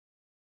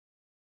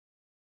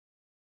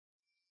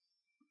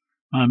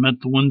I'm at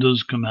the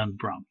Windows command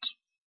prompt.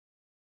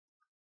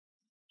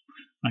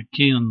 I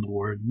key in the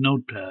word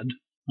Notepad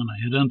and I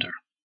hit enter,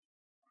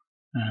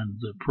 and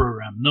the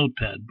program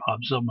Notepad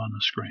pops up on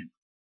the screen.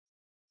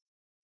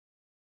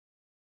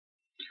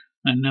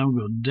 I now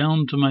go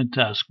down to my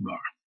taskbar.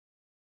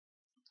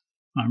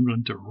 I'm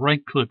going to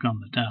right click on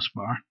the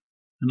taskbar,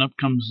 and up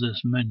comes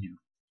this menu,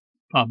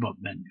 pop-up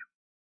menu.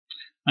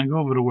 I go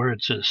over to where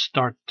it says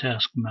Start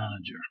Task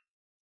Manager.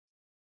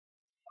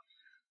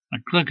 I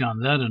click on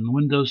that and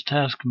Windows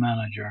Task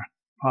Manager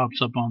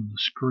pops up on the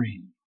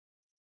screen.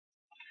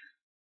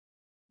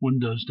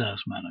 Windows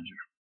Task Manager.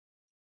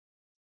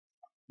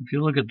 If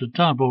you look at the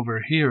top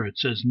over here, it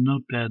says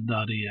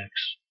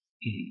notepad.exe,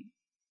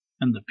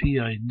 and the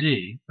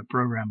PID, the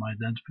program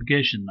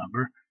identification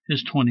number,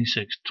 is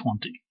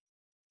 2620.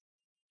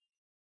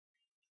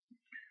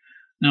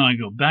 Now I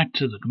go back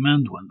to the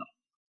command window.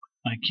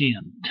 I key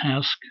in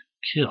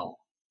Taskkill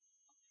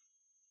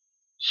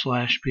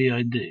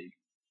 /PID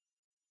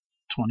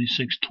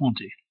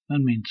 2620. That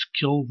means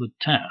kill the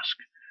task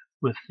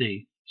with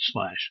the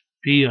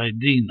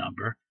 /PID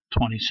number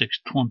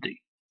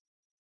 2620.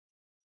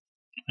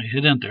 I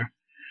hit enter.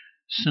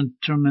 Send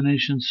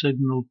termination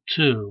signal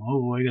to,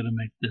 I gotta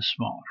make this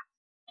smaller.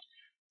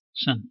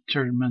 Send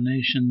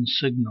termination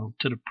signal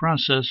to the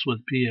process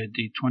with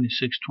PID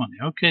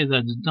 2620. Okay,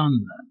 that's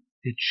done then.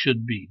 It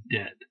should be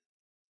dead.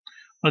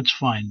 Let's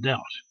find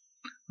out.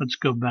 Let's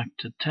go back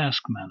to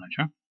Task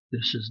Manager.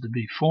 This is the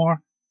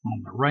before.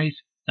 On the right,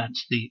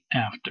 that's the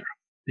after.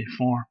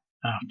 Before,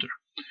 after.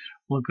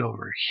 Look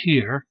over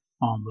here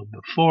on the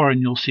before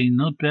and you'll see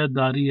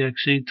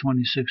notepad.exe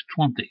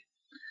 2620.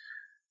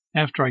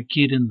 After I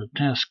keyed in the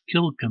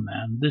Taskkill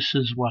command, this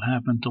is what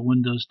happened to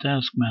Windows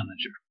Task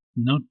Manager.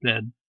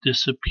 Notepad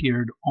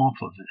disappeared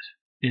off of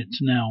it.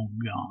 It's now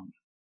gone.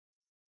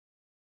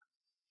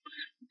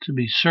 To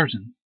be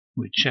certain,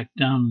 we check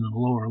down in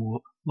the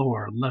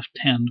lower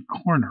left-hand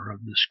corner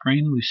of the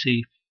screen. We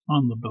see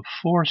on the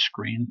before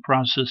screen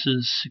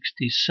processes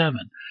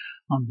 67.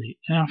 On the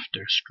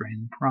after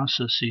screen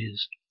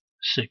processes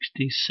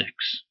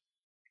 66.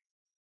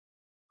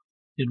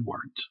 It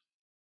worked.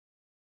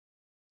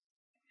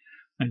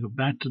 I go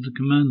back to the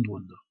command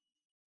window.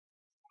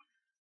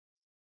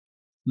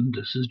 And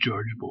this is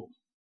George Bull.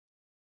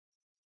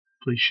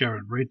 Please share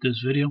and rate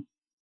this video,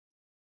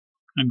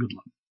 and good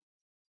luck.